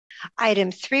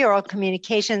Item 3, oral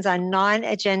communications on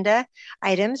non-agenda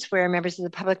items where members of the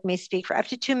public may speak for up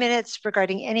to 2 minutes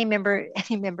regarding any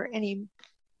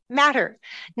matter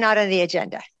not on the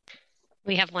agenda.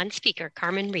 We have one speaker,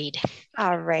 Carmen Reid.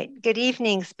 All right. Good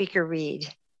evening, Speaker Reid.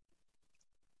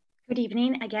 Good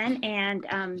evening again, and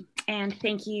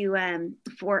thank you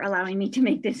for allowing me to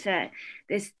make this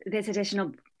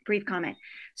additional brief comment.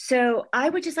 So I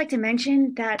would just like to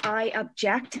mention that I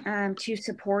object to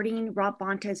supporting Rob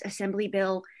Bonta's Assembly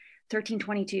Bill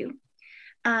 1322.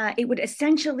 It would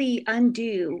essentially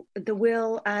undo the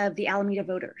will of the Alameda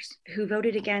voters who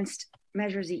voted against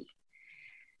Measure Z.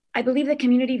 I believe the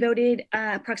community voted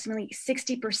approximately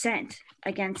 60%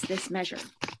 against this measure.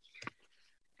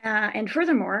 And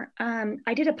furthermore,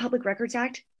 I did a Public Records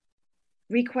Act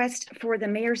request for the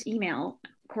mayor's email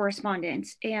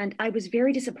correspondence, and I was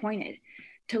very disappointed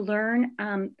to learn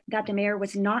that the mayor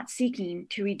was not seeking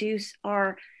to reduce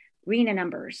our RHNA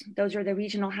numbers. Those are the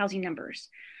regional housing numbers.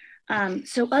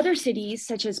 So other cities,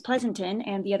 such as Pleasanton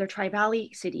and the other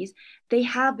Tri-Valley cities, they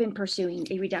have been pursuing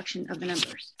a reduction of the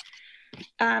numbers.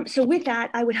 So with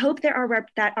that, I would hope that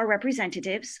our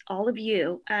representatives, all of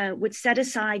you, would set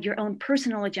aside your own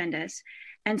personal agendas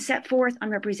and set forth on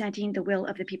representing the will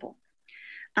of the people.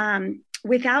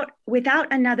 Without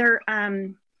another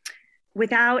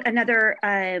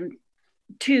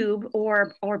tube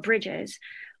or bridges,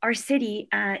 our city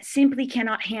simply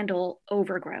cannot handle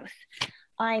overgrowth.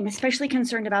 I'm especially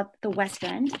concerned about the West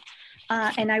End.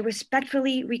 And I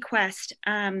respectfully request,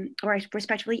 or I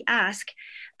respectfully ask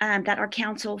that our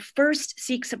council first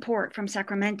seek support from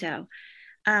Sacramento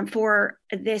for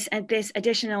this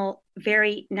additional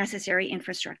very necessary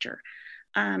infrastructure.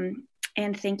 And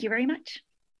thank you very much.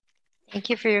 Thank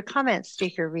you for your comments,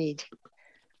 Speaker Reid.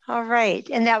 All right,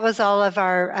 and that was all of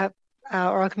our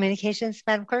oral communications,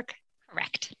 Madam Clerk?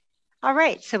 Correct. All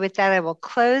right, so with that, I will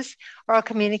close oral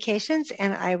communications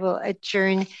and I will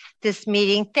adjourn this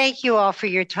meeting. Thank you all for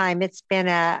your time. It's been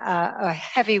a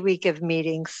heavy week of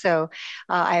meetings, so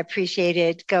I appreciate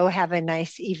it. Go have a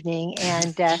nice evening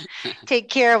and take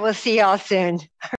care. We'll see y'all soon.